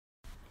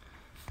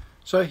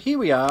So here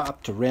we are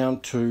up to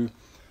round 2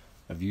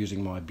 of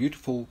using my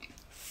beautiful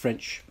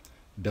French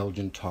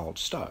Belgian tiled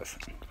stove.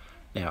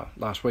 Now,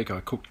 last week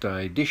I cooked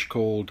a dish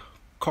called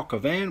coq au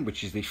vin,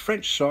 which is the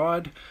French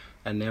side,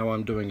 and now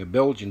I'm doing a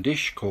Belgian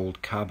dish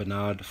called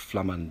carbonade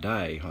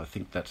flamandé. I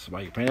think that's the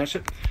way you pronounce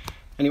it.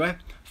 Anyway,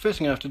 first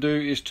thing I have to do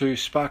is to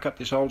spark up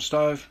this old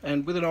stove,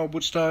 and with an old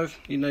wood stove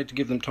you need to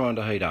give them time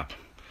to heat up.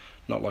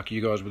 Not like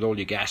you guys with all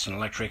your gas and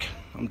electric.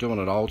 I'm doing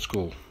it old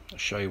school. I'll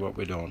show you what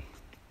we're doing.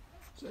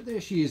 So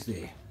there she is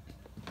there.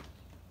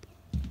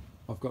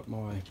 I've got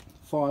my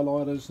fire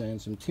lighters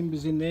and some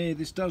timbers in there.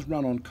 This does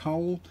run on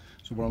coal,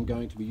 so what I'm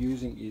going to be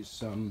using is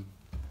some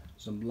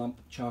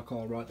lump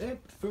charcoal right there.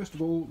 But first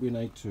of all, we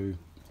need to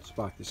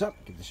spark this up,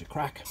 give this a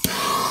crack.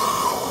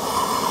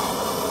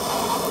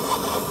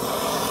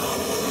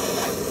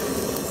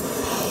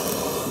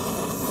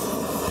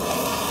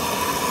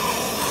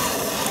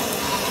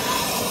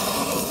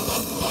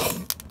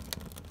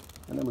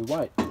 And then we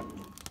wait.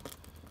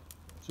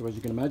 So as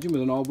you can imagine,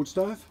 with an old wood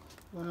stove,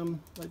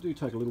 they do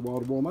take a little while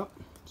to warm up.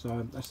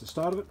 So that's the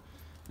start of it.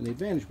 And the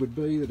advantage would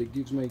be that it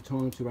gives me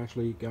time to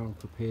actually go and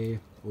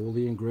prepare all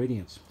the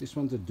ingredients. This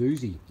one's a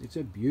doozy. It's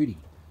a beauty.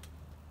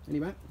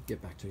 Anyway,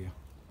 get back to you.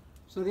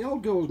 So the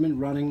old girl's been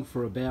running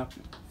for about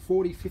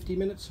 40-50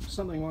 minutes,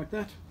 something like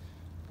that.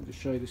 I'll just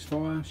show you this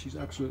fire. She's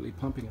absolutely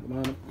pumping at the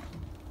moment.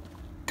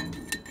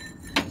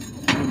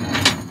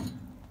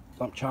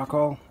 Lump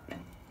charcoal.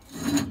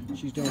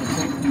 She's doing her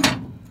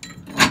thing.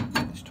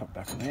 This top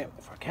back on there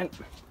if I can.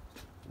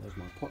 There's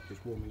my pot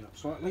just warming up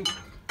slightly.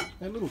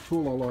 A little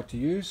tool I like to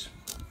use.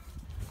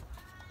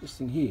 This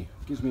thing here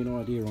gives me an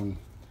idea on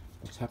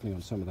what's happening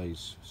on some of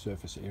these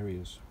surface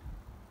areas.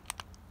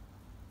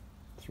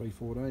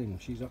 314,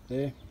 she's up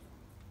there.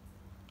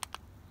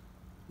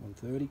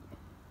 130.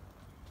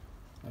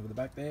 Over the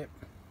back there.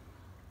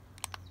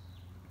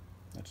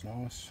 That's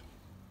nice.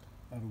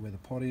 Over where the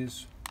pot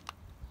is.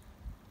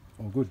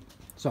 All good.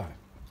 So,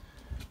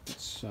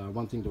 it's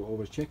one thing to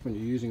always check when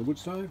you're using a wood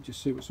stove,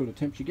 just see what sort of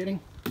temps you're getting.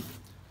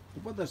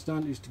 But what that's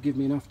done is to give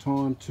me enough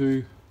time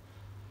to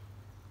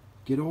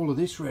get all of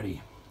this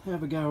ready.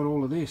 Have a go at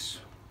all of this.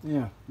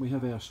 Now, we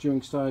have our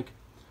stewing steak,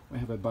 we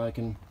have our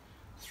bacon,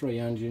 3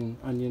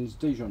 onions,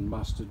 Dijon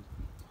mustard,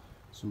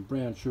 some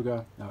brown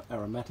sugar, our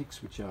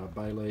aromatics, which are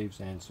bay leaves,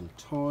 and some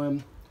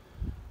thyme.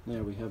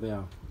 Now we have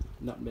our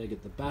nutmeg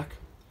at the back,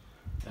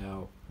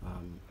 our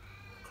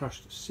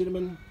crushed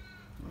cinnamon,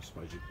 I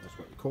suppose that's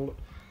what you call it,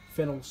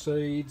 fennel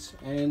seeds,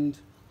 and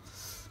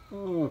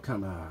oh, I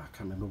can't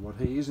remember what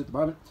he is at the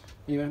moment.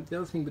 Anyway, the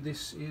other thing with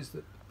this is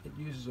that it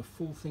uses a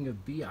full thing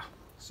of beer.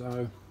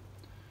 So,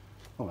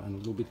 oh, and a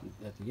little bit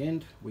at the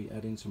end, we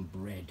add in some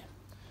bread.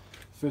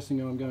 First thing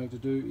I'm going to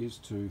do is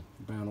to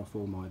brown off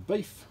all my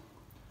beef,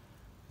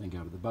 then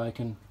go to the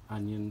bacon,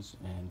 onions,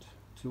 and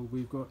till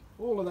we've got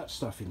all of that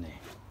stuff in there.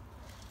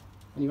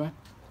 Anyway,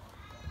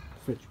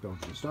 French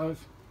Belgian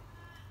stove,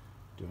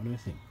 doing her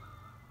thing.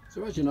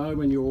 So as you know,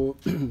 when you're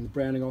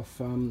browning off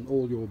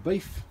all your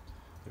beef,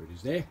 there it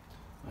is there,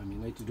 you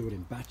need to do it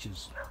in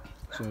batches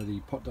so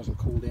the pot doesn't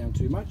cool down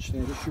too much.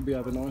 Now this should be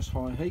over nice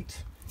high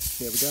heat.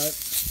 There we go.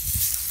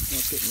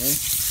 Not getting there.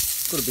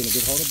 Could have been a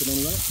bit hotter, but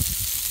anyway.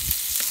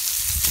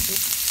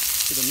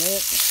 Put in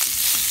there.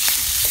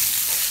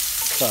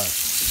 So,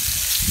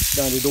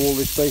 going to do all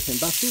this beef in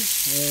batches,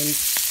 and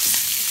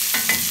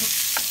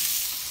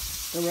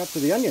then we're up to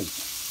the onions.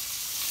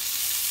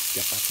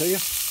 Get back to you. A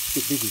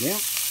bit busy now.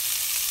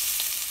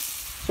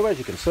 So as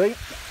you can see,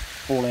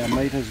 all our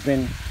meat has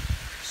been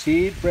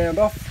seared, browned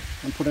off,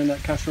 and put in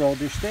that casserole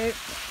dish there.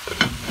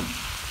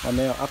 I'm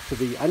now up to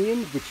the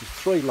onions, which is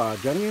 3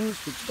 large onions,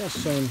 which does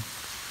seem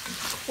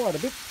quite a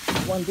bit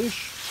for one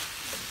dish.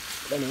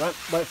 But anyway,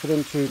 wait for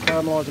them to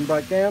caramelise and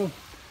break down,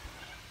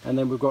 and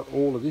then we've got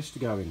all of this to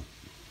go in.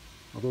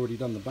 I've already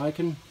done the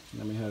bacon,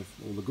 and then we have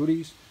all the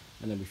goodies,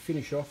 and then we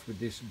finish off with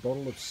this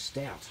bottle of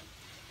stout.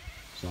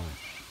 So,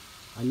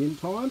 onion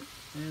time,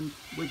 and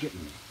we're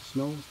getting there.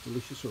 Smells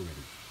delicious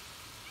already.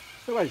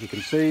 So as you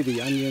can see,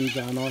 the onions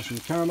are nice and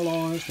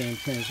caramelised and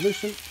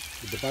translucent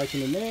with the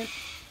bacon in there.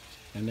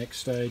 Our next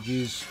stage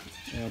is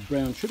our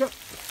brown sugar.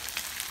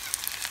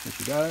 There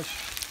she goes.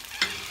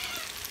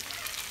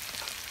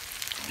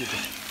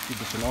 Give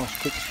this a nice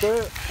quick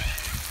stir.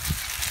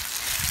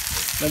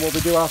 Then what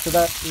we do after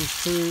that is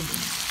to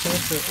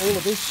transfer all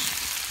of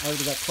this over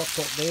to that crock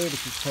pot there,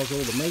 which has all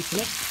the meat in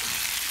it.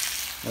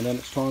 And then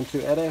it's time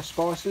to add our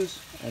spices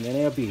and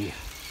then our beer.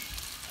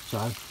 So,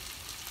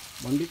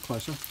 one bit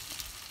closer.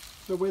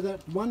 So we're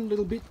that one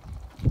little bit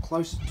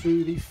closer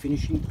to the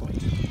finishing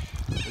point.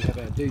 We have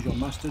our Dijon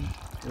mustard,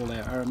 all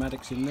our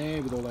aromatics in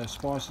there with all our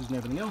spices and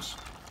everything else.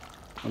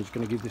 I'm just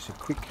going to give this a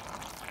quick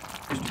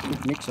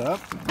mix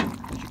up.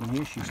 As you can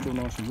hear, she's still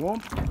nice and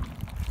warm.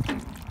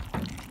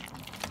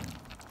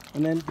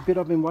 And then the bit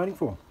I've been waiting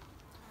for,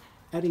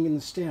 adding in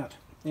the stout.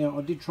 Now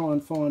I did try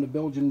and find a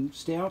Belgian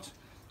stout,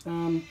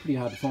 pretty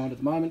hard to find at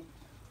the moment.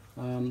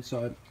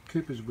 So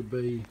Cooper's would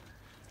be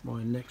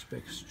my next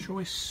best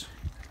choice.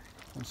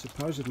 And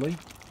supposedly,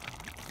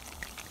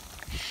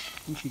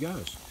 in she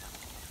goes.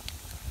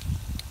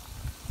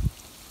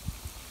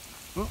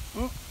 Almost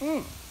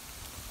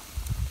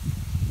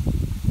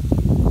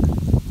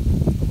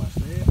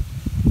there.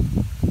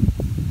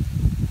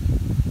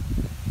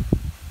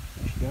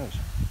 There she goes.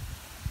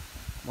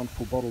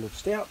 Wonderful bottle of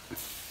stout,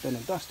 done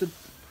and dusted.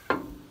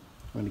 I'm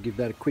going to give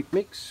that a quick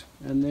mix,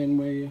 and then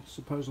we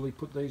supposedly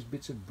put these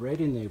bits of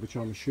bread in there, which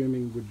I'm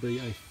assuming would be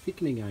a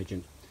thickening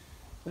agent.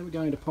 Then we're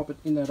going to pop it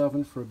in that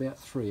oven for about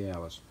 3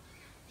 hours.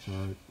 So,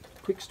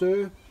 quick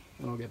stir,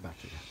 and I'll get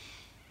back to you.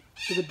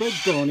 So the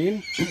bread's gone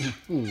in.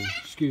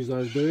 Excuse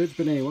those birds,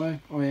 but anyway,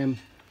 I am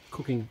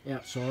cooking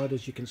outside,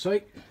 as you can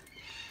see.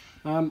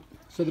 So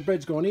the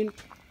bread's gone in.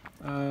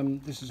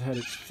 This has had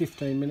its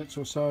 15 minutes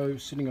or so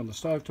sitting on the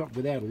stovetop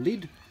without a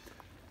lid.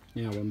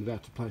 Now I'm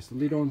about to place the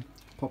lid on,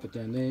 pop it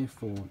down there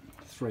for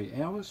 3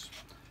 hours.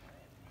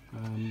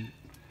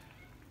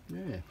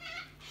 Yeah,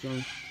 so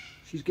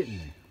she's getting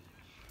there.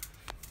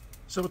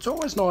 So it's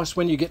always nice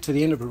when you get to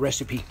the end of a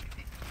recipe.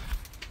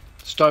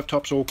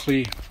 Stovetop's all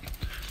clear.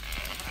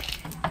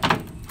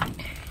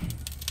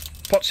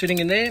 Pot sitting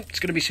in there. It's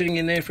going to be sitting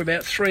in there for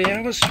about 3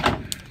 hours.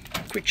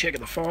 Quick check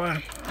of the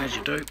fire, as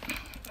you do,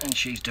 and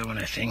she's doing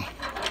her thing.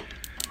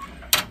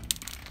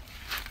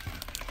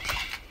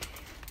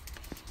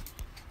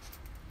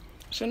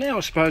 So now I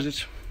suppose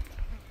it's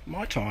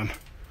my time.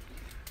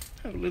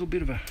 Have a little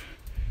bit of a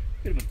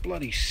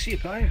bloody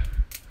sip, eh?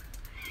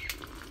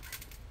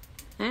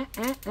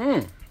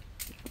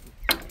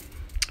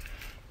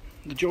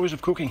 The joys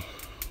of cooking.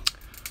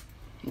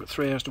 We've got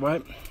 3 hours to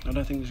wait. I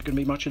don't think there's going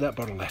to be much of that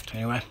bottle left.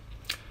 Anyway,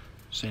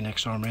 see you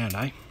next time round,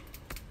 eh?